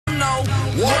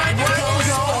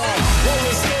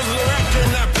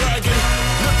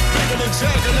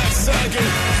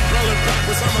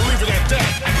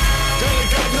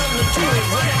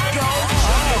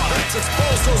Let's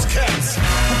expose those cats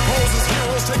who pose as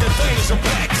heroes, take advantage of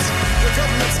blacks. The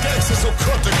government's gangsters so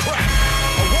cut the crap.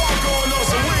 A war going on,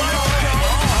 so we all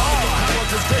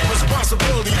this great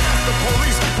responsibility. Ask the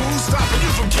police, who's stopping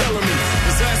you from killing me?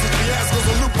 Disasters,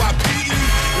 fiascos, a loop by PE.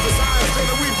 If it's eyes,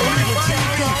 then we believe in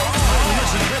TV.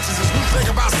 Rich and bitches is who think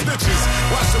about snitches.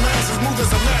 Watch the masses move as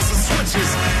the masses switches.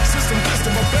 System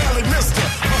distant, but barely missed her.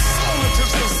 My soul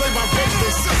intention to save my brothers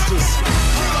and sisters.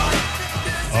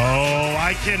 Oh,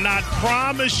 I cannot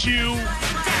promise you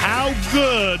how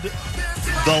good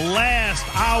the last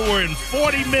hour and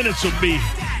 40 minutes will be.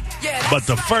 But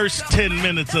the first 10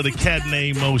 minutes of the Cat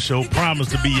Named Mo Show promise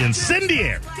to be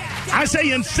incendiary. I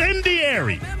say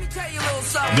incendiary.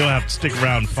 You'll have to stick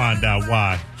around and find out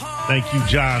why. Thank you,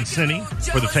 John Sinney,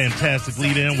 for the fantastic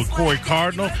lead-in with Corey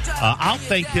Cardinal. I'll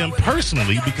thank him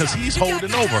personally because he's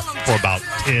holding over for about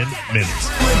 10 minutes.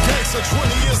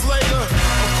 20 years later,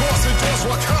 of course, endorse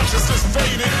what consciousness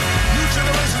faded. New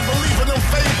generations believe in them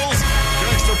fables.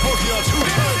 Gangsta boogie on 2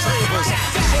 turntables.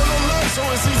 Show no love, so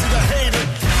it's easy to hate it.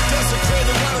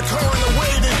 Desecrated by the current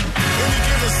awaited. Any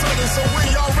given Sunday, so when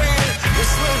y'all ran it, with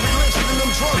slavery lynching and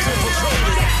them drugs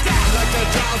infiltrated. Like that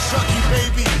Don Chucky,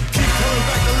 baby. Keep coming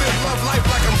back to live love life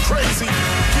like I'm crazy.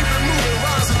 Keep it moving,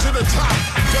 rising to the top.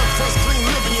 Gun fresh, clean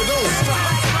living, you don't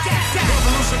stop.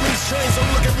 Revolution means change,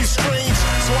 don't look at me strange.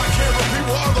 So I can't repeat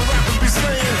what other rappers be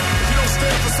saying. If you don't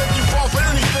stand for something, you fall for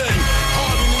anything.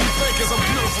 Harder than you think is a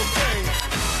beautiful thing.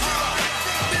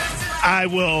 I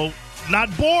will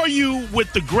not bore you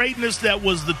with the greatness that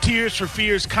was the Tears for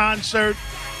Fears concert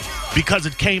because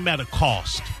it came at a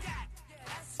cost.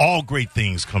 All great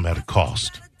things come at a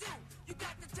cost.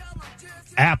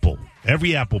 Apple,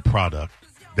 every Apple product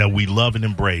that we love and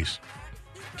embrace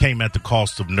came at the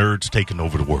cost of nerds taking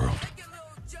over the world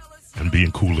and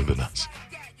being cooler than us.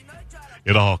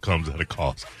 It all comes at a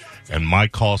cost. And my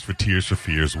cost for Tears for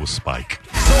Fears was Spike.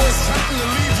 So it's time to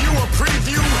leave you a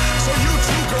preview so you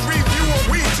too can review what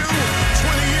we do.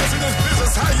 20 years in this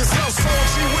business, how you sell songs,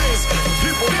 she wins.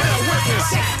 People bear witness.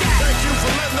 Thank you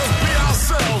for letting us be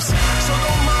ourselves. So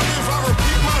don't mind me if I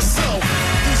repeat myself.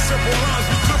 These simple rhymes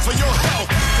be good for your health.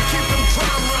 To keep them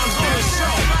crime rhymes on the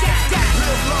shelf.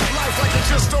 Live love life like you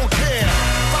just don't care.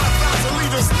 5,000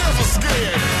 leaders never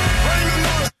scared. Rain and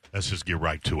noise. Let's just get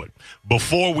right to it.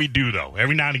 Before we do, though,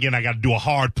 every now and again I got to do a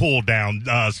hard pull down,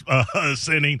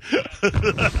 sending.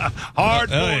 Hard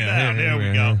pull down. There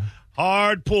we go.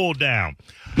 Hard pull down.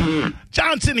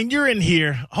 John Sinning, you're in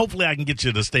here. Hopefully I can get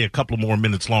you to stay a couple more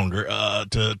minutes longer. I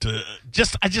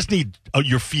just need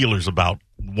your feelers about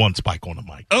one Spike on the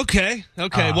mic. Okay.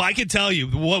 Well, I can tell you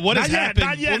what has happened.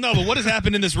 Not yet. Well, no, but what has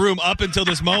happened in this room up until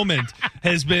this moment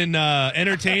has been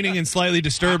entertaining and slightly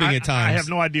disturbing at times. I have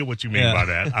no idea what you mean by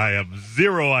that. I have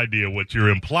zero idea what you're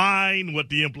implying, what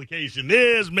the implication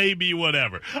is, maybe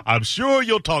whatever. I'm sure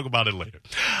you'll talk about it later.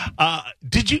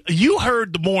 Did you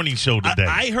heard the morning show today?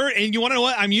 I heard, and you want to know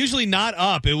what? I'm usually not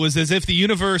up. It was as if the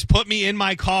universe put me in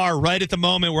my car right at the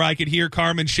moment where I could hear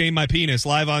Carmen shame my penis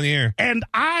live on the air. And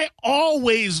I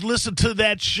always listen to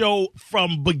that show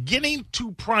from beginning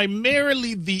to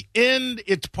primarily the end.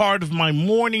 It's part of my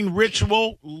morning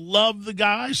ritual. Love the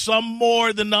guy, some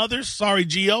more than others. Sorry,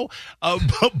 Gio.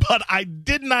 But I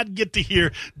did not get to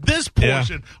hear this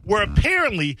portion where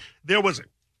apparently there was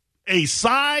a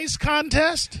size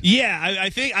contest? Yeah, I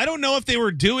think, I don't know if they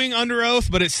were doing Under Oath,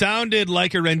 but it sounded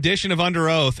like a rendition of Under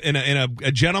Oath. And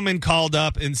a gentleman called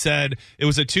up and said it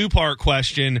was a 2-part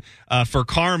question for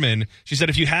Carmen. She said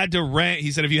if you had to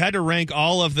rank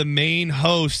all of the main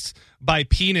hosts by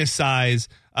penis size,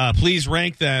 please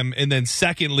rank them. And then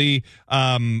secondly,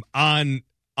 on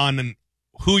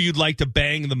who you'd like to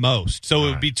bang the most. So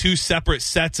it would be 2 separate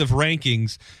sets of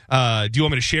rankings. Do you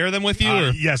want me to share them with you?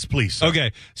 Or? Yes, please. Sir.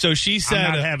 Okay. So she said...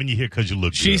 I'm not having you here because you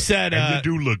look good. She said... and you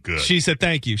do look good. She said,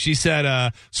 thank you. She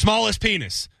said, smallest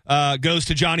penis goes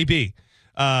to Johnny B.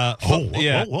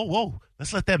 Whoa.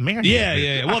 Let's let that marinate.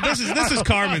 Yeah. Well, this is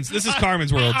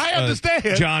Carmen's world. I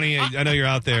understand. Johnny, I know you're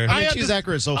out there. She's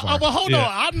accurate so far. But hold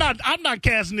on. I'm not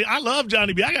casting it. I love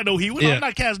Johnny B. I got no heat with him. I'm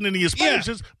not casting any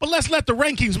aspersions. But let's let the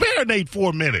rankings marinate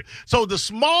for a minute. So the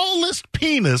smallest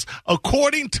penis,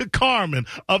 according to Carmen,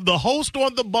 of the host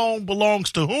on the bone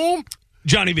belongs to whom?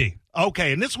 Johnny B.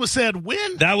 Okay, and this was said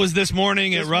when? That was this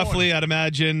morning at roughly, I'd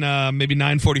imagine, maybe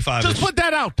 9:45. Just put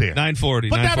that out there. 9:40.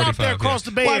 Put that out there across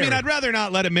the Bay Area. Well, I mean, I'd rather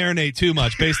not let it marinate too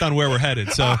much based on where we're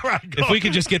headed. So if we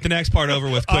could just get the next part over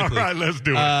with quickly. All right, let's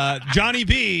do it. Johnny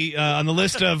B on the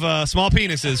list of small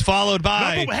penises, followed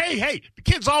by... No, hey, the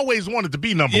kids always wanted to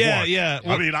be number one. Yeah.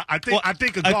 Well, I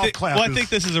think a golf clap I think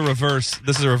this is a reverse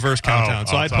countdown.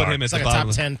 So I put him at the like bottom.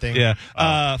 a top 10 thing.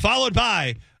 Yeah. Followed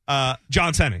by...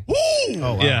 John Senning. Ooh.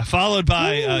 Oh, wow. Yeah, followed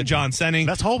by John Senning.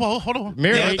 Let's hold on.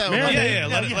 Marinate.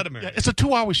 Let it marinate. It's a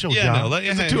 2-hour show, Yeah, John. no,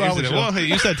 It's a 2-hour show. Well, hey,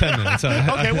 you said 10 minutes.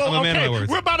 Okay, well, I'm a man of my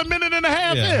words. We're about a minute and a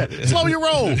half Yeah. in. Slow your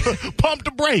roll. Pump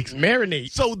the brakes.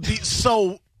 Marinate.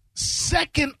 So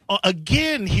second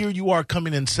again. Here you are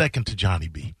coming in second to Johnny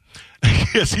B.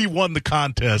 Yes, he won the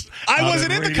contest. I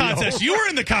wasn't in the radio. contest. You were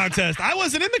in the contest. I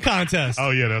wasn't in the contest. Oh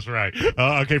yeah, that's right.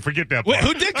 Okay, forget that part. Wait,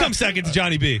 who did come second to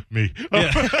Johnny B? Me.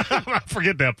 Yeah.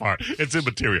 Forget that part. It's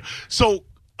immaterial. So,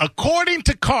 according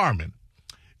to Carmen,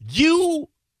 you,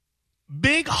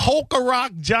 Big Hoka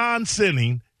Rock John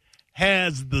Senning,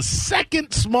 has the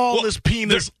second smallest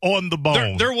penis on the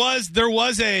bone. There was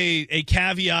a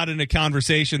caveat in a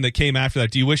conversation that came after that.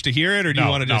 Do you wish to hear it, or do you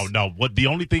want to just? No. What the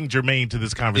only thing germane to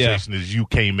this conversation is you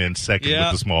came in second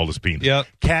with the smallest penis. Yep.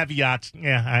 Caveats.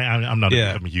 Yeah, I'm not.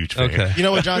 I'm a huge fan. Okay. You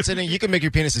know what, John Senning? You can make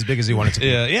your penis as big as you want it to be.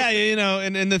 Yeah. You know,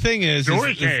 and the thing is, Sure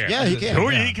he can. Yeah, he can.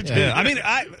 Sure Yeah. he can. Yeah, I mean,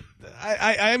 I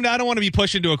don't want to be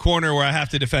pushed into a corner where I have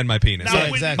to defend my penis. No, Like,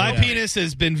 exactly, my yeah. penis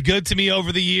has been good to me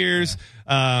over the years.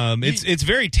 It's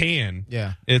very tan.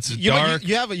 Yeah. It's dark.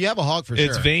 You have a hog for sure.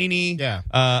 It's veiny. Yeah.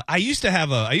 I used to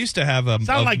have a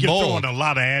Sound like you're mold. throwing a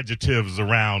lot of adjectives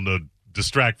around to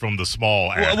distract from the small.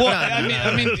 Well,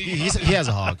 I mean, he has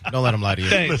a hog. Don't let him lie to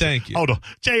you. thank you. Hold on.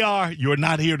 JR, you're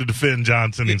not here to defend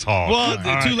John Senning's hog. Well,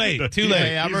 All too late. Too Yeah,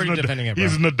 late. yeah, I'm already defending it, bro.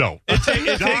 He's an adult.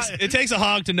 It takes a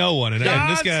hog to know one, and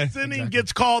this guy. John Senning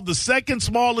gets called the second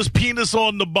smallest penis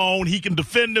on the bone. He can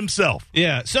defend himself.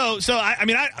 Yeah. So I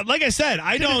mean, like I said,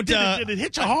 I don't. Did it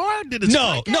hit you hard? Did it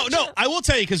No. strike at you? I will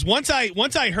tell you, because once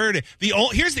I heard it,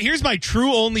 here's my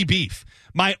true only beef.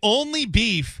 My only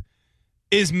beef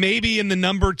is maybe in the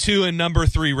number 2 and number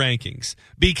 3 rankings,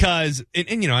 because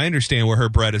and I understand where her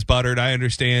bread is buttered. I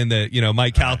understand that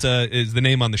Mike Calta is the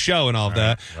name on the show and all of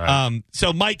that. Right.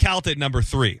 So Mike Calta at number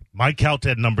 3. Mike Calta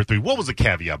at number 3. What was the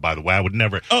caveat, by the way? I would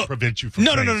never prevent you from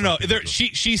No. saying something.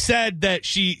 She said that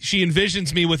she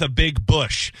envisions me with a big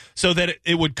bush so that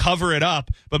it would cover it up,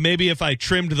 but maybe if I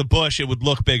trimmed the bush, it would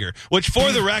look bigger. Which,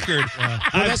 for the record, Well,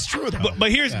 that's true though.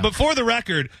 but for the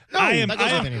record, I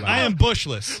am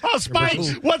bushless. Oh, Spike,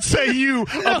 what say you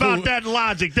about that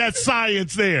logic, that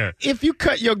science there? If you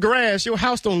cut your grass, your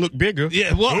house don't look bigger.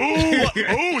 Yeah, well,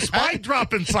 Ooh, Spike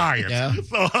dropping science. Yeah.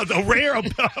 So, the rare.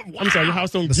 I'm sorry, your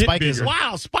house don't The get spike bigger. is-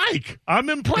 Wow, Spike. I'm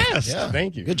impressed. Yeah.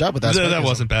 Thank you. Good job with that. that Spike.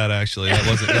 wasn't bad, actually. That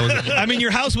wasn't. I mean,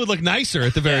 your house would look nicer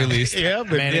at the very least. Yeah,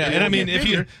 but Man, Yeah, and I mean, get if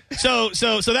you so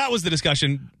that was the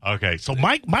discussion. Okay, so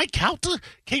Mike Calta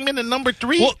came in at number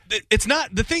 3. Well, it's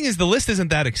not. The thing is, the list isn't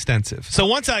that extensive. So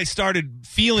once I started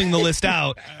feeling the list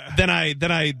out, then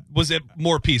I was at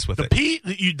more peace with it.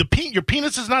 Your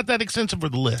penis is not that extensive for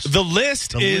the list. The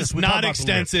list The is list. We're talking not about the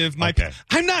extensive. list. Okay.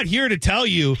 I'm not here to tell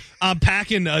you I'm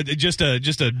packing just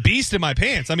a beast in my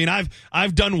pants. I mean,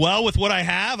 I've done well with what I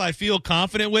have. I feel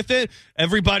confident with it.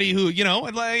 Everybody who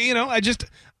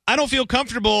I don't feel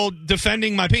comfortable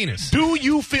defending my penis. Do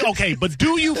you feel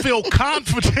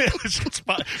confident?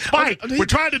 Spike, we're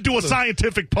trying to do a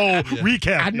scientific poll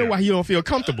recap. I know why he don't feel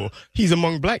comfortable. He's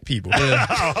among black people. You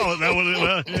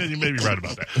may be right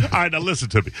about that. All right, now listen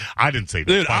to me. I didn't say that.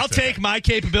 Dude, Spike I'll said take my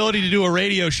capability to do a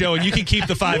radio show, and you can keep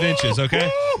the 5 inches,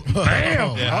 okay?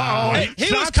 Bam! Hey, he was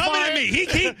Shots coming fired. at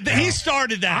me. He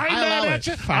started that. I'm mad at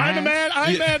you. I'm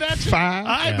mad at you. Five.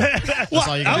 I'm mad at you. That's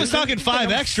all you can I do. was talking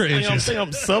 5 extra I'm inches.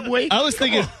 saying Subway. I was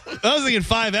thinking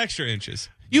 5 extra inches.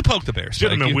 You poked the bear, Spike.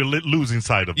 Gentlemen, we're losing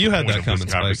sight of the You had point that of coming, this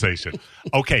Spike. conversation.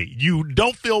 Okay, you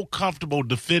don't feel comfortable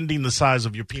defending the size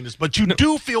of your penis, but you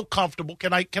do feel comfortable.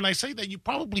 Can I say that you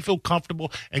probably feel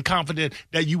comfortable and confident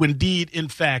that you indeed, in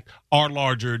fact, are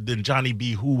larger than Johnny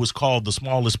B, who was called the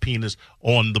smallest penis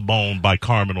on the bone by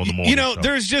Carmen on the morning show?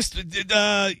 There's just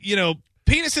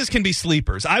penises can be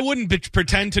sleepers. I wouldn't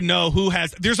pretend to know who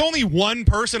has. There's only one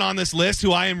person on this list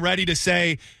who I am ready to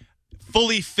say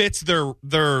fully fits their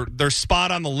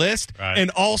spot on the list, right,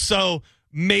 and also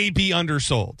may be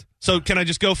undersold. So can I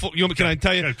just go? Can I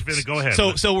tell you? Go ahead.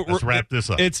 So let's wrap this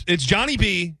up. It's Johnny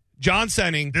B, John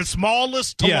Senning, the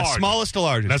smallest to largest. Smallest to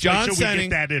largest. Let's John make sure we Senning,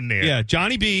 get that in there. Yeah,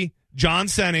 Johnny B, John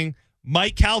Senning,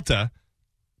 Mike Calta.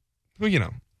 Well,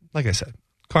 like I said,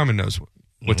 Carmen knows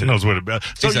what to knows what it.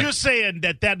 So Exactly. you're saying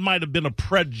that might have been a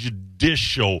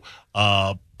prejudicial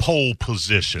pole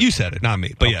position. You said it, not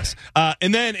me, but yes.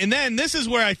 And then this is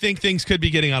where I think things could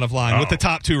be getting out of line with the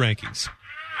top 2 rankings.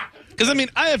 Because I mean,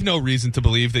 I have no reason to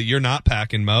believe that you're not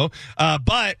packing, Mo.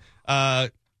 But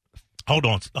hold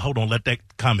on. Let that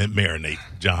comment marinate,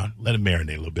 John. Let it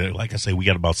marinate a little bit. Like I say, we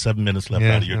got about 7 minutes left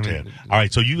out of your 10. All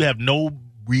right, so you have no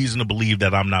reason to believe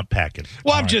that I'm not packing.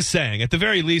 Well, I'm just saying. At the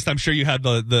very least, I'm sure you had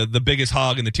the biggest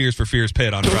hog in the Tears for Fears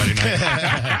pit on Friday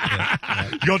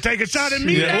night. You gonna take a shot at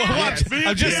me? Yeah, well,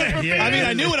 I'm just saying. I mean,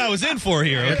 I knew what I was in for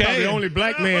here. Probably Okay. the only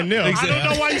black man there. I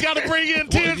don't know why you got to bring in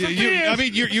Tears for Fears. I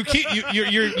mean,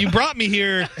 you brought me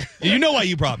here. You know why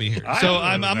you brought me here. So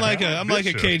I'm like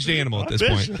a caged animal at this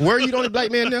point. Were you the only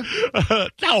black man there?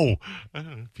 No.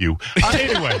 Few.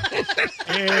 Anyway.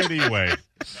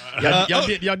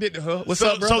 Y'all did the huh? What's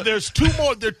up, brother? So there's two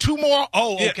more. There are two more.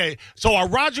 Oh, okay. So are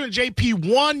Roger and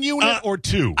JP one unit or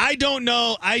two? I don't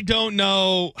know. I don't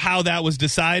know how that was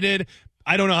decided.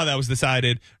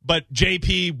 But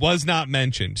JP was not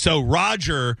mentioned. So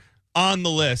Roger on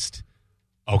the list.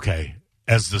 Okay.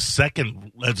 As the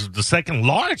second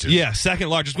largest. Yeah, second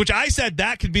largest, which I said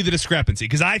that could be the discrepancy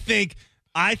because I think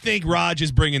Raj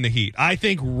is bringing the heat. I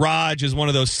think Raj is one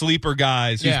of those sleeper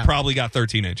guys who's probably got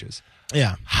 13 inches.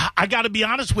 Yeah. I got to be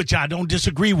honest with you. I don't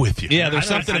disagree with you. Yeah, there's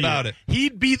something about it.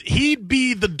 He'd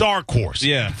be the dark horse.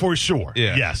 Yeah, for sure.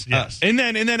 Yeah. Yes. And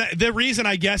then the reason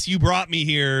I guess you brought me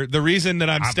here, the reason that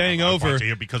I'm staying over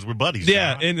here because we're buddies.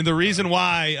 Yeah, now. and the reason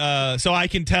why, so I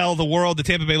can tell the world, the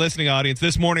Tampa Bay listening audience,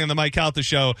 this morning on the Mike Calta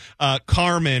show,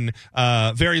 Carmen,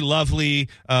 very lovely,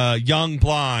 young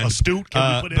blonde, astute.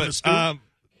 Can we put in astute?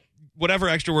 Whatever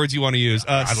extra words you want to use,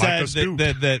 said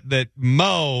that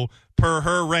Mo, per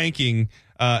her ranking,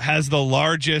 has the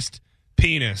largest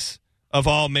penis of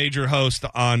all major hosts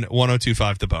on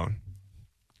 102.5 The Bone.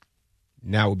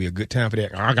 Now would be a good time for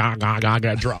that. I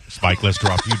got dropped. Spike, let's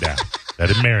drop you down. Let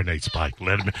it marinate, Spike.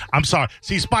 I'm sorry.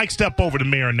 See, Spike, step over the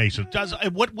marination.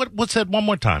 What's that one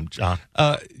more time, John?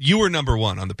 You were number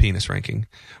one on the penis ranking.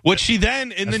 What she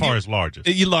then as far as largest.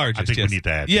 Largest. I think yes. we need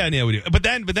to add. Yeah, we do. But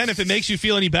then if it makes you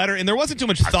feel any better, and there wasn't too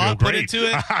much thought put into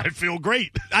it. I feel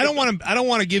great. I don't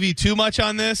want to give you too much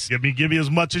on this. Give me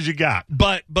as much as you got.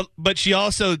 But she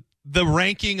also, the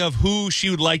ranking of who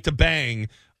she would like to bang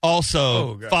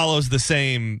also follows the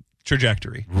same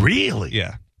trajectory. Really?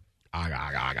 Yeah.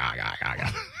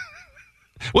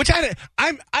 Which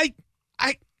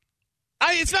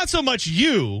it's not so much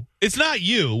you. It's not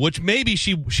you, which maybe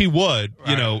she would,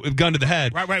 right. Gun to the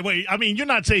head. Right. Wait. I mean, you're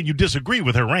not saying you disagree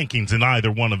with her rankings in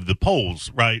either one of the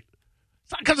polls, right?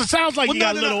 Because it sounds like you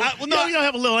got a little. You don't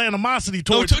have a little animosity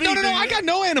towards me. No. I got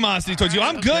no animosity towards you.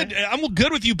 I'm good. I'm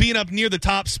good with you being up near the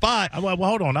top spot. Well,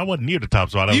 hold on. I wasn't near the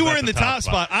top spot. You were in the top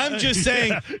spot. I'm just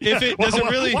saying, if it doesn't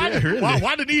really.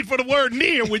 Why the need for the word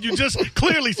near when you just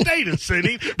clearly stated,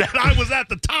 Cindy, that I was at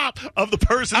the top of the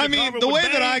person? I mean, the way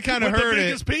that I kind of heard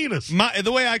it,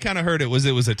 the way I kind of heard it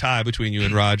was a tie between you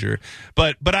and Roger.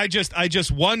 But I just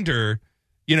wonder,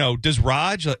 does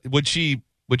Raj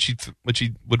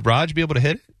would Raj be able to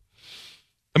hit it?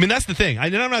 I mean, that's the thing.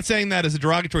 I'm not saying that as a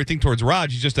derogatory thing towards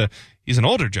Raj. He's an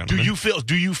older gentleman.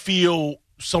 Do you feel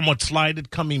somewhat slighted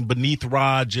coming beneath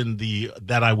Raj in the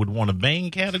that I would want to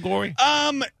bang category?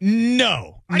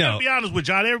 No. I gotta be honest with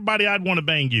you. Everybody, I'd want to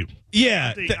bang you.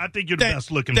 Yeah, I think you're the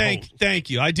best looking host. Thank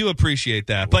you. I do appreciate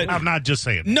that. But I'm not just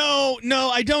saying that. No,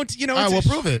 I don't. I will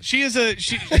prove it. She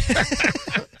she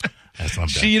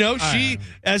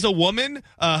as a woman,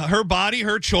 her body,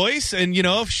 her choice, and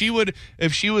if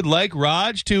she would like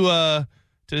Raj to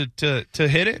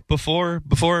hit it before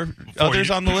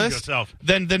others on the list, yourself.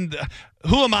 then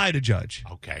who am I to judge?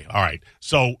 Okay, all right.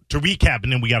 So to recap,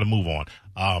 and then we got to move on.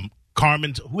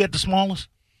 Carmen, who had the smallest?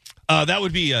 That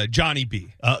would be Johnny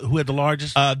B. Who had the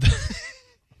largest?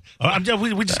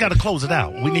 We just got to close it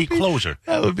out. We need closure.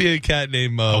 That would be a cat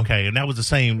named Mo. Okay, and that was the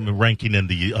same ranking in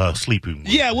the sleeping room.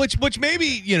 Yeah, which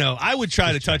maybe I would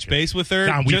try to touch base with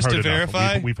her just to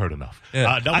verify. We've heard enough.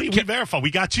 Yeah. We verify. We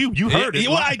got you. You heard it.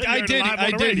 Well, I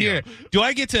did hear. Do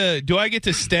I get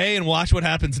to stay and watch what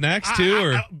happens next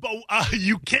too?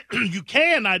 You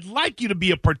can. I'd like you to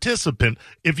be a participant.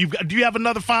 Do you have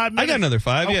another 5 minutes? I got another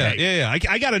 5. Okay. Yeah.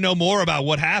 I got to know more about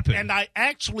what happened. And I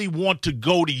actually want to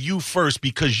go to you first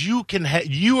because you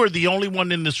are the only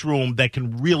one in this room that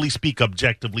can really speak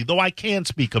objectively, though I can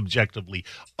speak objectively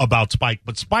about Spike,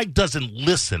 but Spike doesn't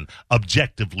listen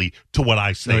objectively to what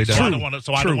I say. No, he doesn't. I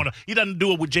don't want to. He doesn't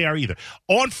do it with JR either.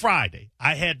 On Friday,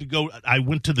 I had to go. I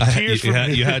went to the Tears for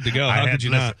Fears. You had to go. How could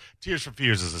you not? Tears for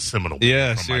Fears is a seminal.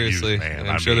 Yeah, seriously. Man.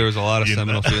 I'm sure there was a lot of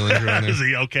seminal feelings around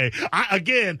there. Okay.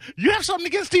 Again, you have something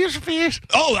against Tears for Fears?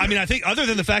 Oh, I mean, I think other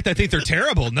than the fact I think they're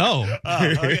terrible, no.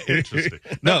 Interesting.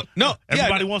 No.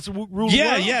 Everybody wants to rule the world?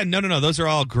 Yeah. No. Those are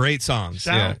all great songs.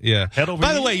 Yeah.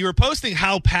 By the way, you were posting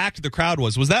how packed the crowd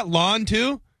was. Was that lawn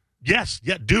too? Yes.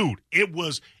 Yeah, dude.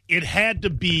 It had to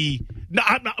be. No,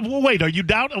 wait, are you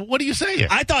down? What are you saying?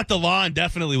 I thought the lawn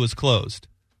definitely was closed.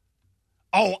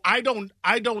 Oh, I don't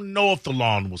know if the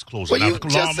lawn was closed. Well, Now, you the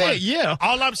just lawn said, was- yeah.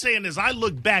 All I'm saying is I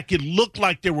look back, it looked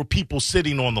like there were people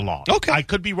sitting on the lawn. Okay. I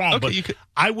could be wrong, Okay, but you could-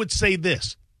 I would say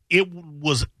this. It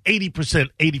was 80%,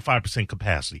 85%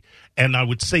 capacity. And I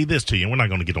would say this to you, and we're not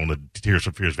going to get on the Tears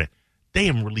for Fears van. They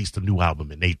haven't released a new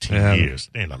album in 18 years.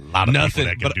 There ain't a lot of people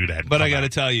that can do that. But I got to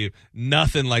tell you,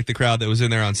 nothing like the crowd that was in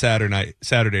there on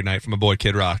Saturday night from a boy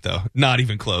Kid Rock, though. Not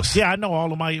even close. Yeah, I know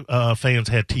all of my fans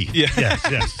had teeth. Yeah.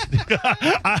 Yes.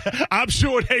 I'm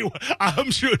sure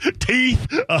teeth,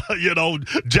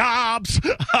 jobs.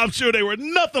 I'm sure they were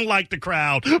nothing like the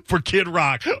crowd for Kid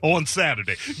Rock on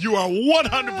Saturday. You are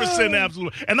 100%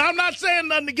 absolute. And I'm not saying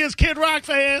nothing against Kid Rock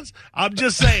fans. I'm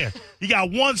just saying he got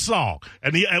one song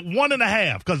and he at 1.5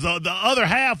 because the other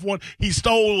half one he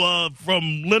stole from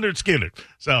Lynyrd Skynyrd.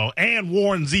 So and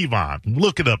Warren Zevon.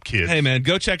 Look it up, kids. Hey, man,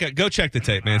 go check the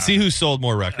tape, man. See who sold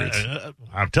more records.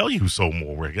 I'll tell you who sold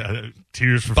more records.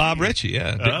 Tears for Bob Fears. Ritchie,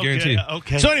 yeah, guaranteed.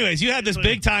 Okay. So, anyways, you had this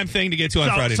big time thing to get to on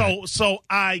Friday night. So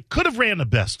I could have ran the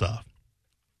best stuff.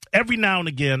 Every now and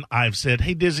again, I've said,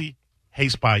 "Hey, Dizzy, hey,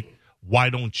 Spike,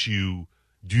 do you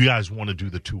guys want to do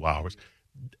the 2 hours?"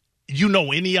 You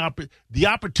know, the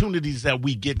opportunities that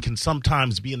we get can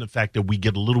sometimes be in the fact that we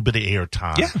get a little bit of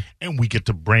airtime, and we get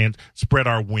to spread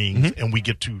our wings, and we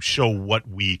get to show what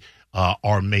we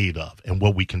are made of and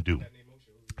what we can do.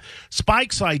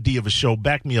 Spike's idea of a show,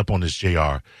 back me up on this,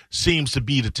 JR, seems to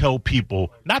be to tell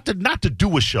people not to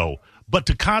do a show, but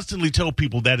to constantly tell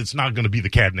people that it's not going to be the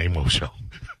Cat Named Mo show.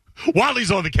 While he's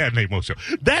on the Cat Named Mo show.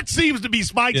 That seems to be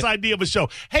Spike's idea of a show.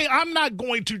 Hey, I'm not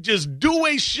going to just do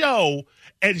a show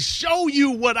and show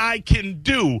you what I can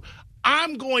do.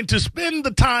 I'm going to spend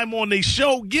the time on a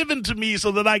show given to me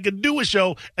so that I can do a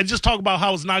show and just talk about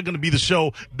how it's not going to be the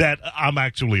show that I'm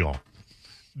actually on.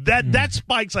 That's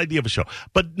Spike's idea of a show.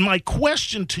 But my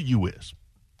question to you is,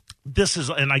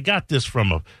 and I got this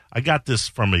from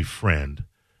a friend.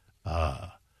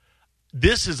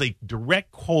 This is a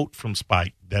direct quote from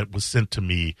Spike that was sent to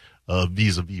me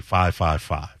vis-a-vis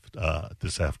 555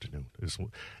 this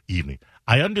evening.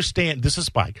 I understand, this is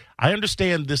Spike. I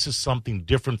understand this is something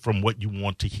different from what you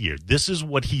want to hear. This is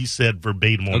what he said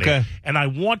verbatim on air. And I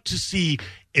want to see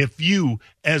if you,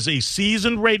 as a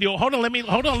seasoned radio, hold on,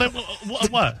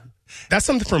 what? That's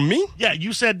something from me? Yeah,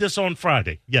 you said this on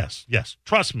Friday. Yes.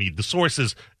 Trust me, the source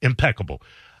is impeccable.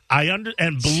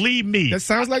 And believe me. That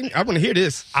sounds like I want to hear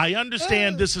this. I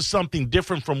understand this is something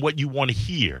different from what you want to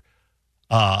hear.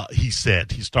 He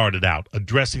said, he started out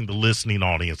addressing the listening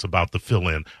audience about the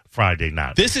fill-in Friday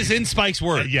night. This is in Spike's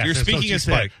word. Yes, You're speaking as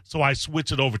Spike. So I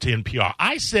switch it over to NPR.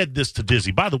 I said this to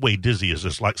Dizzy. By the way, Dizzy is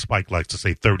just like Spike likes to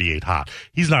say 38 hot.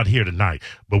 He's not here tonight,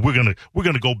 but we're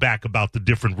gonna go back about the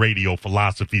different radio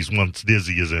philosophies once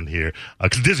Dizzy is in here,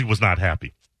 because Dizzy was not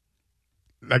happy.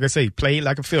 Like I say, play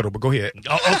like a fiddle, but go ahead.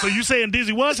 Oh, so you saying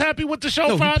Dizzy was happy with the show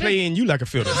No, Friday? he playing you like a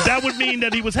fiddle. That would mean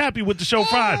that he was happy with the show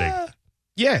Friday.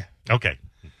 Yeah. Okay.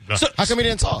 So, how come he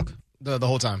didn't talk the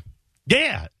whole time?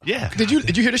 Yeah. Did you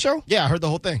hear the show? Yeah, I heard the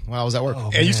whole thing while I was at work.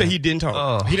 And you said he didn't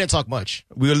talk. He didn't talk much.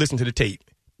 We'll listen to the tape.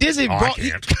 Dizzy I brought.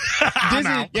 can't.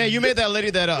 Dizzy, Yeah, you made that lady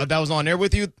that was on air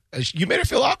with you. You made her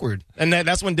feel awkward, and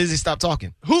that's when Dizzy stopped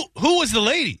talking. Who was the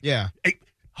lady? Yeah. Hey,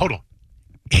 hold on.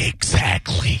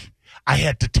 Exactly. I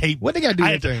had to tape. What they got to do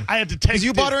with anything? I had to text. Because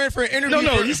you brought her in for an interview.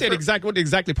 No, you said exactly what the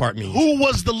exactly part means. Who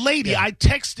was the lady? I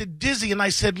texted Dizzy and I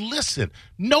said, listen,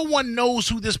 no one knows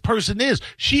who this person is.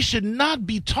 She should not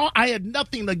be taught. I had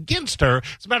nothing against her.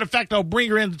 As a matter of fact, I'll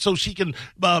bring her in so she can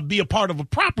be a part of a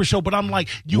proper show. But I'm like,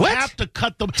 you have to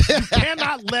cut them. You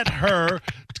cannot let her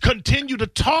continue to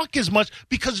talk as much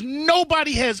because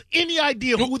nobody has any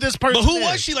idea who this person is. But who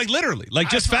was she, like, literally? Like,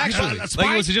 just factually?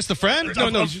 Like, was it just a friend?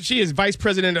 No, she is vice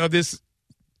president of this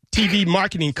TV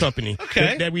marketing company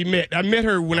that we met. I met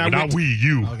her when I went.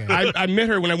 you. Okay. I met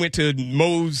her when I went to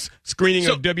Mo's screening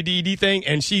of WDED thing,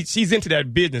 and she's into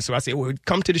that business. So I said, well,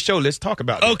 come to the show. Let's talk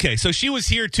about it. Okay, so she was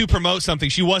here to promote something.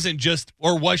 She wasn't just,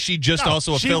 or was she just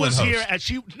also a fill-in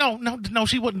host? No,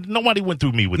 she wasn't. Nobody went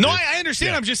through me with No, this. I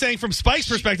understand. Yeah. I'm just saying from Spike's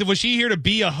perspective, was she here to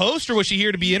be a host or was she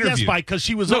here to be interviewed? Yes, Spike, because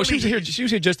she was She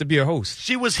was here just to be a host.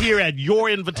 She was here at your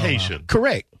invitation.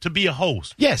 Correct. To be a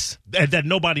host. Yes. That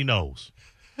nobody knows.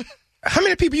 How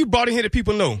many people you brought in here that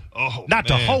people know? Oh, not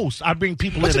the host. I bring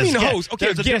people What in do you as mean the guests. host? Okay,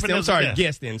 There's a guest then. difference I'm as a sorry,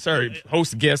 guest then. Sorry,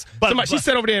 host, guest. But she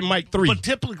sat over there in mic 3. But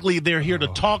typically they're here to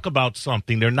talk about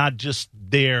something. They're not just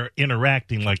there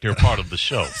interacting like they're part of the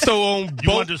show. So on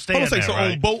You understand that, so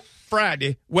right? on Boat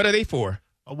Friday, what are they for?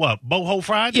 What, Boho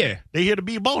Friday? Yeah. They're here to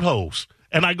be boat hosts.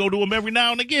 And I go to them every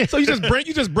now and again. So you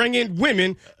just bring in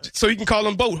women so you can call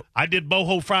them boat. I did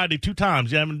Boho Friday 2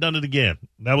 times. You haven't done it again.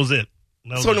 That was it.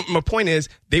 My point is,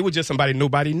 they were just somebody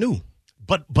nobody knew.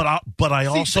 I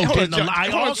also hold on, didn't. John, I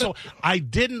hold on, also I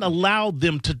didn't allow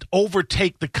them to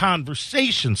overtake the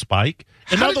conversation, Spike.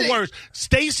 In How other did they- words,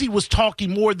 Stacey was talking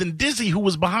more than Dizzy, who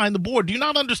was behind the board. Do you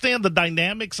not understand the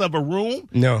dynamics of a room?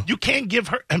 No. You can't give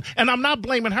her, and I'm not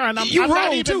blaming her, and I'm You're not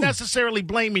wrong, even too. necessarily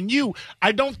blaming you.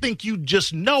 I don't think you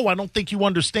just know. I don't think you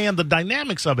understand the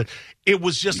dynamics of it. It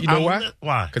was just, You know why?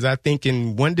 Why? Because I think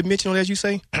in one-dimensional, as you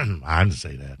say. I didn't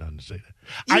say that. I didn't say that.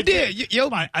 You did. Your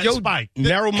Spike.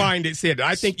 narrow-minded said,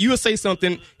 I think you will say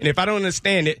something, and if I don't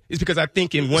understand it, it's because I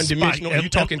think in one-dimensional, and you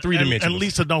talk in three-dimensional. And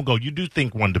Lisa, don't go. You do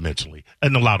think one-dimensionally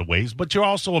in a lot of ways, but you're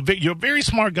also you're a very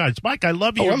smart guy. Spike, I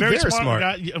love you. You're I'm a very very smart.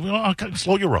 guy. Well, okay,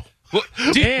 slow your roll.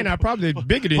 And I'm probably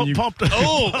bigger than you. Can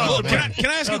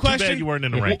I ask you a Too bad question? you weren't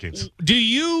in the rankings. Do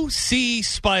you see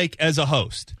Spike as a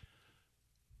host?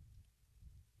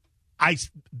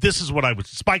 This is what I would.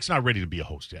 Spike's not ready to be a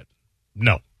host yet.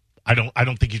 No, I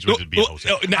don't think he's ready to be a host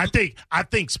yet. I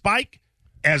think Spike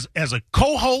as a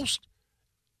co-host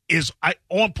is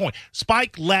on point.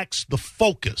 Spike lacks the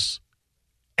focus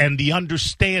and the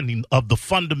understanding of the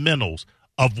fundamentals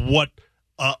of what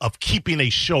of keeping a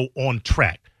show on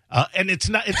track. And it's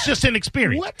not. It's just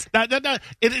inexperience. What?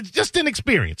 It's just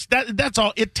inexperience. That's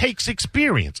all. It takes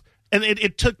experience, and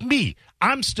it took me.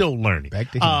 I'm still learning.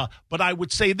 Back to him. But I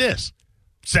would say this: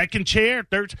 second chair.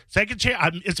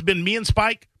 It's been me and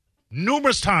Spike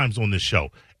numerous times on this show,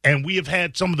 and we have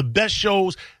had some of the best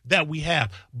shows that we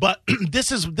have. But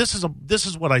this is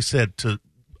what I said to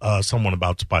someone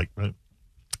about Spike. Right?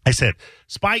 I said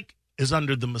Spike is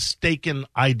under the mistaken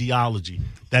ideology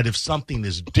that if something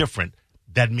is different,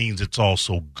 that means it's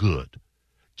also good.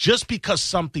 Just because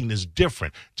something is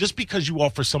different, just because you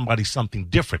offer somebody something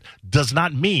different, does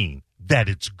not mean that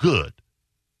it's good.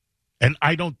 And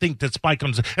I don't think that Spike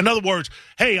understands. In other words,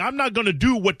 hey, I'm not going to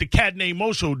do what the Cat Named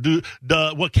Mo show do,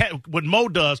 what Mo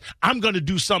does. I'm going to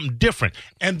do something different.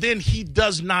 And then he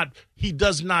does not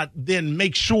then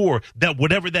make sure that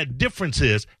whatever that difference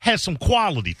is has some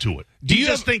quality to it. He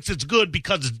just thinks it's good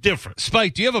because it's different.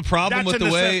 Spike, do you have a problem with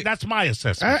the way? That's my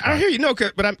assessment. I hear you. No,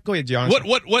 but go ahead, John.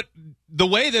 What the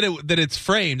way that it's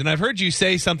framed? And I've heard you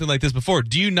say something like this before.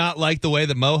 Do you not like the way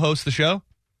that Mo hosts the show?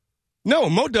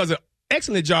 No, Mo does an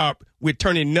excellent job with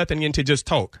turning nothing into just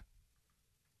talk.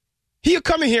 He'll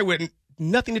come in here with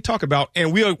nothing to talk about,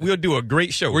 and we'll do a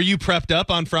great show. Were you prepped up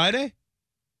on Friday?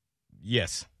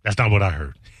 Yes. That's not what I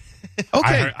heard.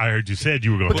 Okay. I heard you said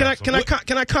you were going to. But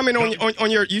can I comment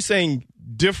on your you saying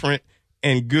different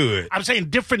and good? I'm saying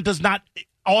different does not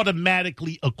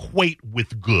automatically equate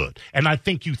with good, and I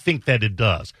think you think that it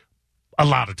does a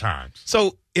lot of times.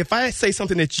 So if I say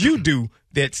something that you do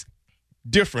that's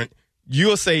different,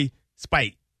 you'll say,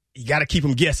 Spike, you got to keep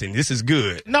them guessing. This is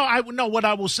good. No, what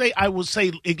I will say,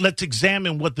 let's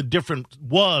examine what the difference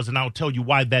was, and I'll tell you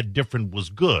why that different was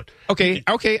good. Okay.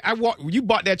 You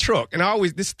bought that truck, and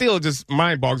this still just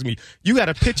mind boggles me. You got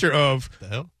a picture of The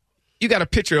hell? You got a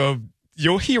picture of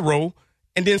your hero,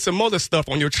 and then some other stuff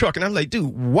on your truck, and I'm like,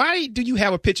 dude, why do you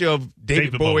have a picture of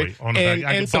David Bowie on the back?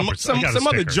 I and got some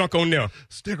other junk on there?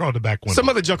 Sticker on the back window. Some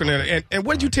other junk on there, and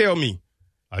what did you tell me?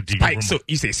 Spike. So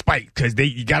you say Spike because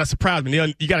you got to surprise them.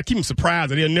 You got to keep them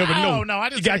surprised, or they'll never know. No, I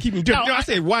didn't. You got to keep them different. No, I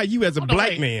said, why you as a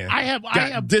black man? I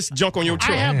have this junk on your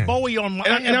truck. I have Bowie on my.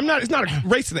 And I'm not. It's not a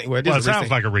racist thing. Well, it sounds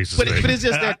like a racist thing. But it's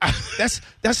just that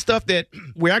that's stuff that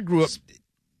where I grew up.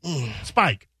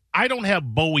 Spike, I don't have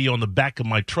Bowie on the back of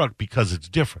my truck because it's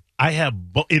different. I have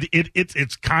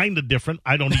it's kind of different.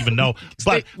 I don't even know.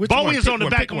 But Bowie is on the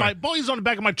back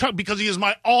of my truck because he is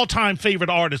my all-time favorite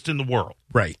artist in the world.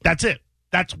 Right. That's it.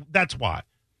 That's why.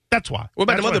 That's why. What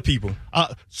about them other people?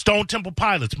 Stone Temple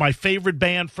Pilots, my favorite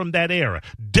band from that era.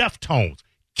 Deftones,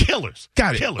 Killers.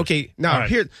 Got it. Killers. Okay. Now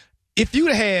here, if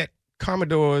you'd had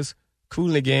Commodores, Kool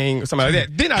and the Gang, or something like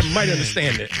that, then I might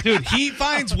understand it. Dude, he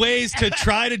finds ways to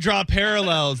try to draw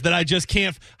parallels that I just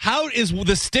can't. How is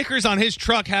the stickers on his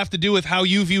truck have to do with how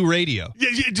you view radio?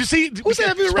 Yeah, you see? Who said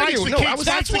I view radio? No,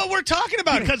 that's what we're talking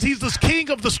about. Because he's the king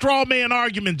of the straw man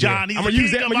argument, John. Yeah. I'm gonna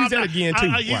use that again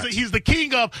too. He's the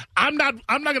king of I'm not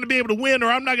going to be able to win, or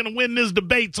I'm not going to win this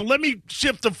debate. So let me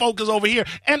shift the focus over here.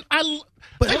 And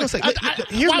But hold on a second.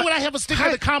 Why would I have a sticker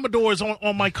of the Commodores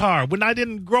on my car when I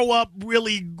didn't grow up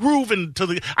really grooving to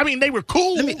the? I mean, they were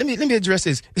cool. Let me address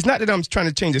this. It's not that I'm trying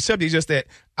to change the subject. It's just that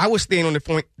I was staying on the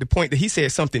point that he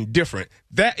said something different.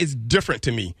 That is different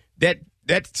to me. That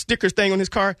sticker thing on his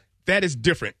car, that is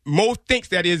different. Mo thinks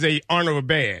that is a honor or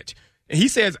badge. And he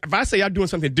says, if I say I'm doing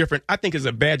something different, I think it's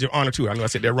a badge of honor too. I know I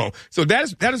said that wrong. So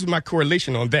that is my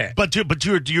correlation on that. But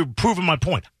you're proving my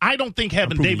point. I don't think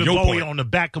having David Bowie on the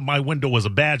back of my window was a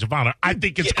badge of honor. I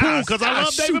think it's cool because I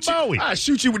love David Bowie. I'll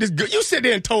shoot you with this good. You sit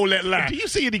there and told that lie. Do you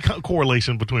see any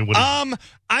correlation between what?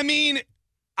 I mean,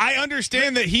 I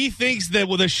understand that he thinks that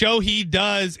the show he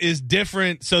does is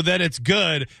different so that it's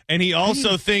good, and he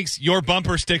also thinks your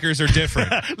bumper stickers are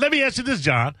different. Let me ask you this,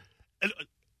 John.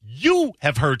 You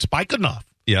have heard Spike enough.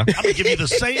 Yeah. I'm going to give you the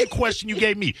same question you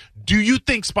gave me. Do you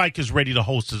think Spike is ready to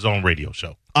host his own radio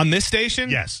show? On this station?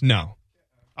 Yes. No.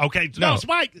 Okay. No,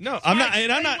 Spike. No, Spike, I'm not.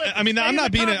 And I'm not. I mean, I'm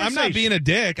not being a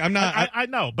dick. I'm not. I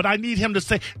know, but I need him to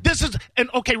say this is. And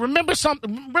okay, remember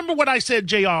something. Remember what I said,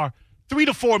 JR, 3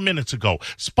 to 4 minutes ago.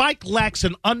 Spike lacks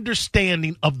an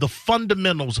understanding of the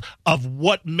fundamentals of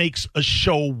what makes a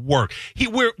show work.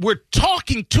 We're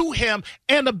talking to him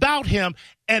and about him,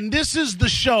 and this is the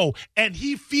show, and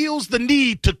he feels the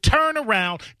need to turn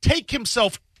around, take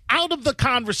himself out of the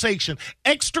conversation,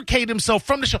 extricate himself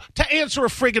from the show to answer a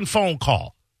friggin' phone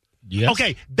call. Yes.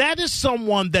 Okay, that is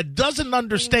someone that doesn't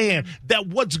understand that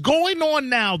what's going on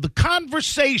now, the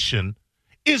conversation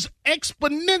is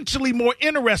exponentially more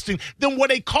interesting than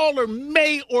what a caller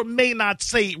may or may not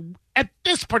say at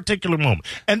this particular moment.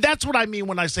 And that's what I mean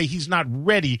when I say he's not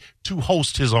ready to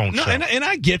host his own show. And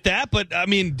I get that, but I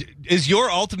mean, is your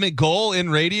ultimate goal in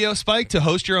radio, Spike, to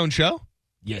host your own show?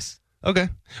 Yes. Okay.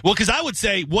 Well, because I would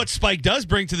say what Spike does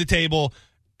bring to the table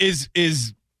is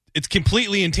it's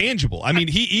completely intangible. I mean,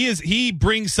 he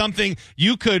brings something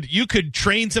you could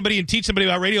train somebody and teach somebody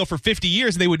about radio for 50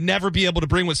 years and they would never be able to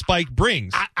bring what Spike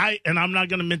brings. And I'm not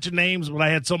going to mention names, but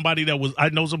I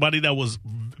know somebody that was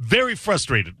very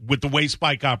frustrated with the way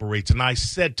Spike operates, and I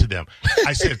said to them,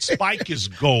 Spike is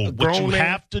gold. What you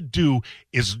have to do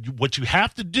is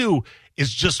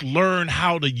just learn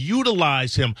how to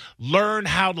utilize him, learn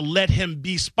how to let him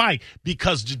be Spike,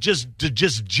 because to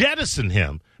just jettison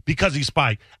him because he's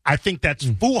Spike, I think that's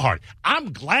foolhardy.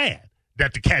 I'm glad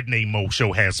that the Cat Named Mo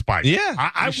show has Spike. Yeah,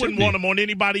 I wouldn't want him on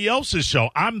anybody else's show.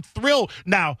 I'm thrilled.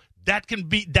 Now,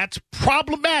 that's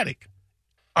problematic.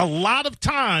 A lot of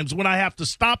times when I have to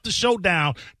stop the show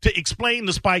down to explain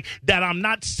to Spike that I'm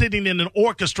not sitting in an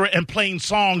orchestra and playing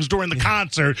songs during the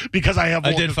concert because I have.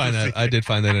 I did find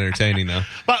that entertaining, though.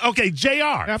 But okay,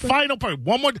 JR, final part.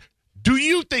 One more. Do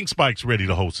you think Spike's ready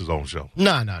to host his own show?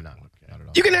 No.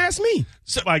 You can ask me.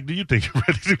 Spike, do you think you're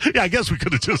ready to? Yeah, I guess we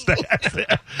could have just asked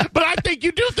that. But I think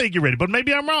you do think you're ready. But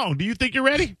maybe I'm wrong. Do you think you're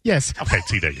ready? Yes. Okay,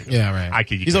 see, there you go. Yeah, right.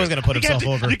 He's always going to put himself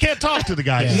over. You can't talk to the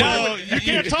guy. Yeah. No, you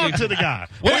can't talk to the guy.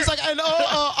 Well, he's like, I'm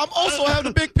also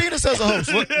having a big penis as a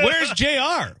host. Where's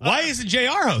JR? Why isn't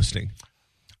JR hosting?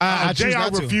 I choose JR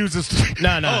not to. refuses to. No.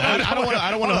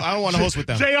 I don't want to host with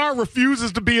them. JR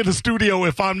refuses to be in the studio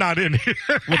if I'm not in here.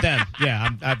 With them.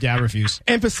 Yeah, I refuse.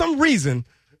 And for some reason,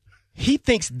 he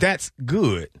thinks that's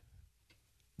good.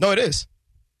 No, it is.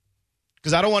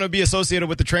 Because I don't want to be associated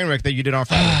with the train wreck that you did on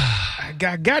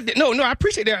Friday. No, I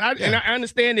appreciate that. And I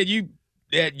understand that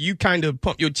you kind of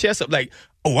pump your chest up like,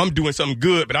 oh, I'm doing something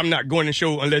good, but I'm not going to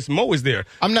show unless Mo is there.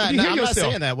 I'm not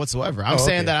saying that whatsoever. I'm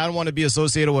saying that I don't want to be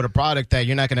associated with a product that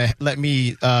you're not going to let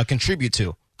me contribute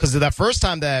to. Because that first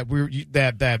time that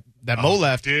Mo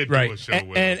left, right?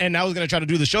 And I was gonna try to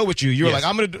do the show with you. You were like,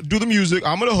 I'm gonna do the music,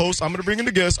 I'm gonna host, I'm gonna bring in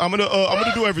the guests, I'm gonna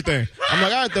do everything. I'm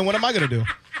like, all right, then what am I gonna do?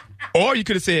 Or you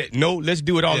could have said, no, let's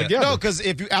do it all together. No, because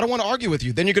I don't want to argue with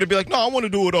you. Then you're gonna be like, no, I want to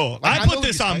do it all. I put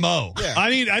this on Mo. Yeah. I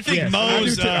mean, I think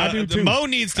I do too. Mo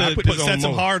needs to set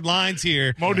some hard lines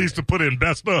here. Mo needs to put in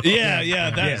best of.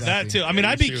 That too. I mean,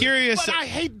 I'd be curious. But I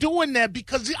hate doing that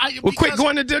because quit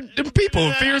going to the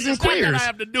people, fears and queers. I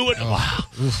have to do it.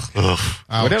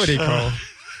 Whatever they call.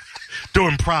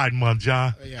 During Pride Month,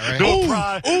 John. Yeah, right.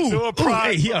 During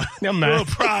Pride. Hey, never mind. During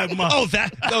Pride Month.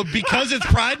 Because it's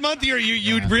Pride Month,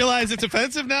 you realize it's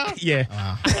offensive now?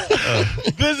 Yeah.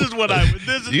 This is what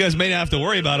you guys may not have to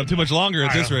worry about him too much longer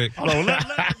at this rate. Hold on,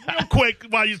 real quick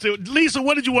while you say, Lisa,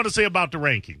 what did you want to say about the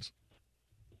rankings?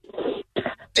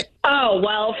 Oh,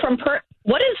 well,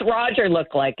 what does Roger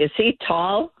look like? Is he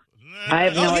tall? I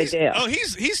have no idea. Oh,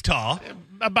 he's tall.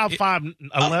 About 5'11".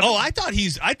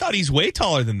 I thought he's way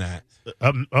taller than that.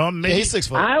 Maybe he's 6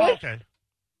 foot. Okay.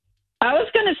 I was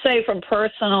going to say from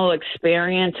personal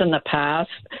experience in the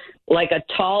past, like a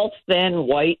tall, thin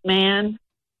white man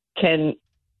can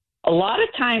a lot of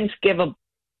times give a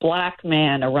black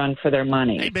man a run for their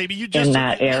money Hey, baby, you just in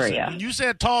that area. When you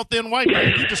said tall, thin, white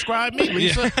man, you described me,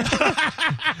 Lisa.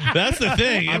 That's the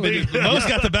thing. I mean, Mo's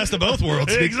got the best of both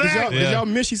worlds. Exactly. Did y'all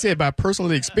miss? She said by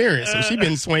personal experience. So she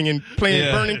been swinging,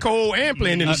 playing burning coal and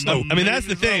playing in the snow. I mean, that's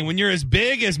the thing. When you're as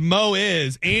big as Mo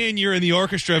is, and you're in the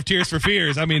orchestra of Tears for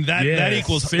Fears, I mean that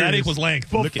equals length.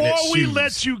 Before we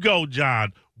let you go,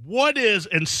 John, what is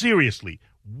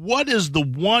the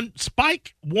one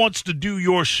Spike wants to do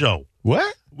your show?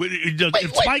 What?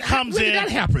 If Spike comes in, that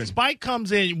happen? Spike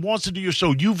comes in, wants to do your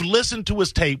show. You've listened to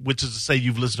his tape, which is to say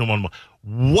you've listened to one more.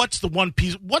 What's the one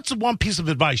piece of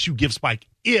advice you give Spike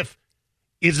if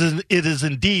it is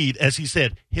indeed, as he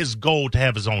said, his goal to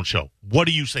have his own show? What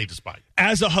do you say to Spike?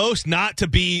 As a host, not to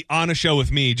be on a show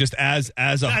with me, just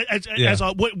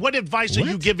what advice are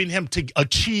you giving him to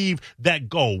achieve that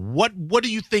goal? What do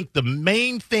you think the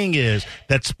main thing is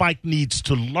that Spike needs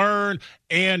to learn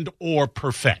and or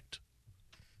perfect?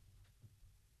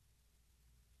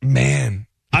 Man,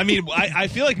 I mean, I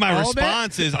feel like my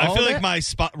response is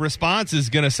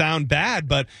going to sound bad,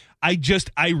 but I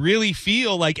really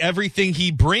feel like everything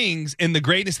he brings and the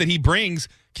greatness that he brings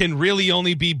can really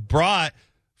only be brought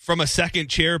from a second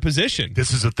chair position.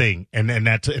 This is a thing, and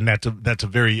that's a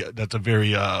very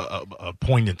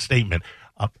poignant statement.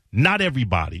 Not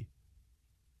everybody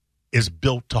is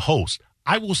built to host.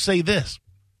 I will say this.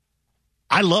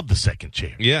 I love the second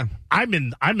chair. Yeah. I'm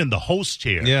in the host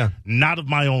chair, not of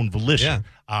my own volition.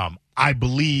 Yeah. I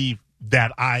believe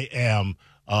that I am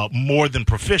more than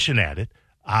proficient at it.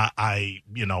 I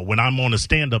when I'm on a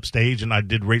stand-up stage, and I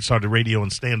started radio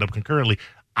and stand-up concurrently,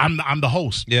 I'm the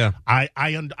host. Yeah. I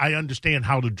understand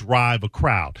how to drive a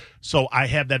crowd. So I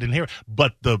have that inherent.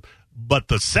 But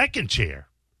the second chair,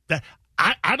 that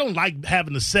I don't like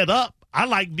having to set up. I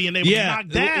like being able to knock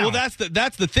down. Well, that's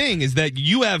the thing, is that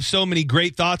you have so many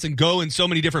great thoughts and go in so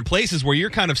many different places where you're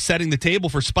kind of setting the table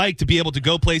for Spike to be able to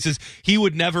go places he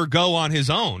would never go on his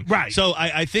own. Right. So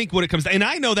I think what it comes to, and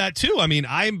I know that too. I mean,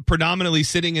 I'm predominantly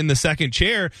sitting in the second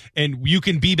chair, and you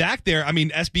can be back there. I mean,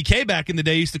 SBK back in the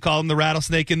day used to call him the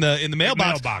rattlesnake in the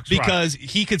mailbox because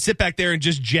he could sit back there and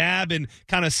just jab and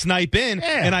kind of snipe in.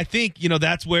 Yeah. And I think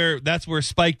that's where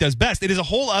Spike does best. It is a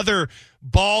whole other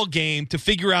ball game to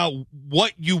figure out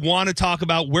what you want to talk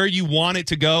about, where you want it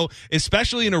to go,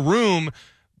 especially in a room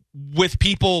with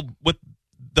people with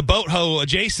the boat hoe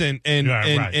adjacent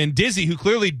and Dizzy, who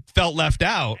clearly felt left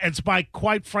out. And Spike,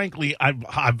 quite frankly,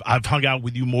 I've hung out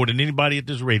with you more than anybody at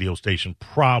this radio station,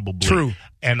 probably. True.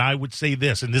 And I would say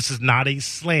this, and this is not a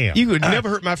slam. You would never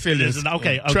hurt my feelings.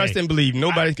 Okay. Trust and believe.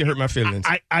 Nobody can hurt my feelings.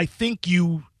 I think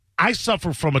I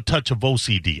suffer from a touch of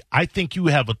OCD. I think you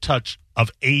have a touch of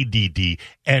ADD,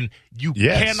 and you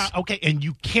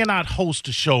cannot host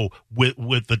a show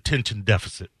with attention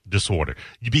deficit disorder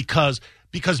because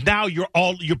now you're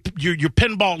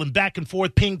pinballing back and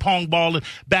forth, ping pong balling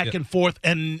back and forth,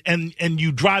 and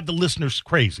you drive the listeners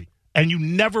crazy. And you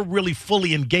never really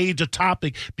fully engage a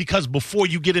topic because before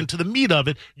you get into the meat of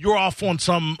it, you're off on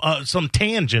some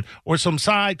tangent or some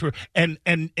side. And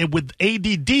with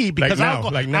ADD, because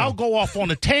I'll go off on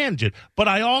a tangent, but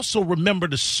I also remember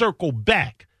to circle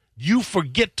back. You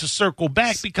forget to circle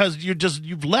back because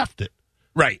you've left it.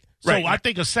 Right. So I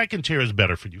think a second chair is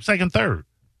better for you. Second, third.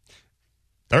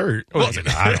 Third?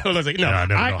 I never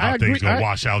know how things gonna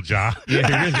wash out, John.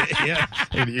 Yeah.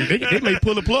 They may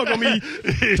pull the plug on me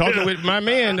talking with my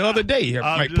man the other day.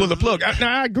 Might pull the plug.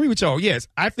 I agree with y'all. Yes,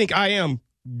 I think I am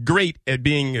great at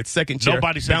being a second chair.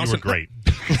 Nobody said you were great.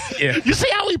 Yeah. You see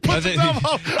how he puts himself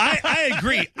up? I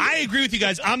agree. I agree with you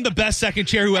guys. I'm the best second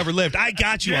chair who ever lived. I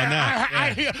got you on that.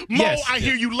 I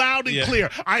hear you loud and clear.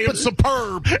 I am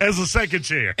superb as a second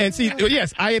chair. And see,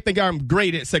 yes, I think I'm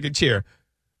great at second chair.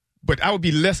 But I would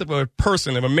be less of a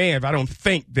person, of a man, if I don't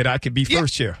think that I could be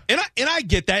first chair. And I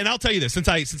get that. And I'll tell you this, since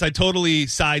I totally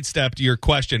sidestepped your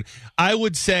question, I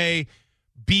would say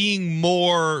being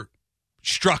more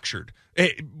structured.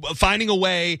 Finding a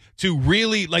way to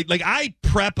really like I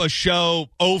prep a show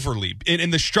overly,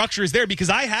 and the structure is there because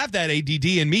I have that ADD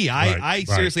in me. I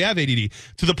seriously have ADD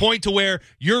to the point to where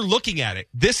you're looking at it.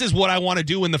 This is what I want to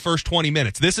do in the first 20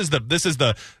 minutes. This is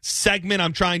the segment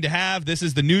I'm trying to have. This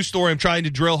is the news story I'm trying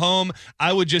to drill home.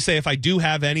 I would just say if I do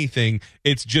have anything,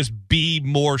 it's just be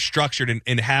more structured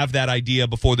and have that idea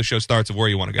before the show starts of where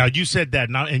you want to go. Now you said that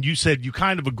now, and you said you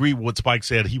kind of agree with what Spike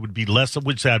said. He would be less of,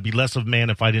 which I'd be less of man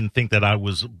if I didn't think that I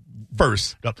was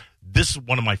first. This is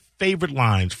one of my favorite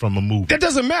lines from a movie. That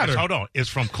doesn't matter. Hold on. It's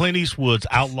from Clint Eastwood's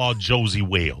Outlaw Josie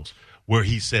Wales, where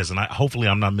he says, and hopefully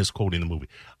I'm not misquoting the movie,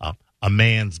 a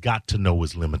man's got to know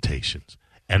his limitations.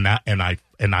 And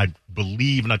I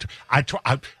believe, and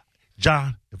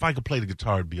John, if I could play the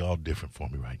guitar, it'd be all different for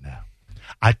me right now.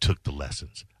 I took the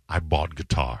lessons. I bought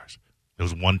guitars. There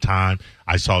was one time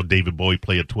I saw David Bowie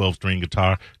play a 12-string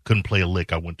guitar. Couldn't play a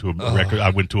lick. I went to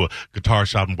a guitar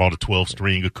shop and bought a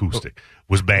 12-string acoustic.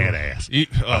 Was badass.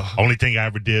 Only thing I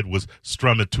ever did was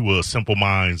strum it to a Simple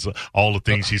Minds, All the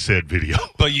Things She Said video.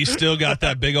 But you still got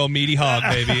that big old meaty hog,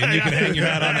 baby, and you can hang your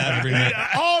hat on that every night.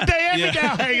 All day, every day,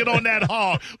 I'm hanging on that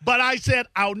hog. But I said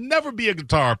I'll never be a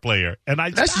guitar player, and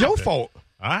that's your fault.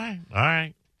 All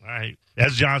right.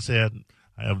 As John said,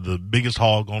 I have the biggest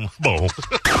hog on the bone.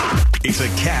 It's a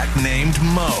cat named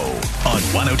Mo on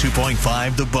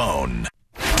 102.5 The Bone.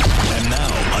 And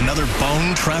now, another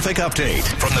Bone traffic update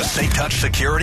from the Safe Touch Security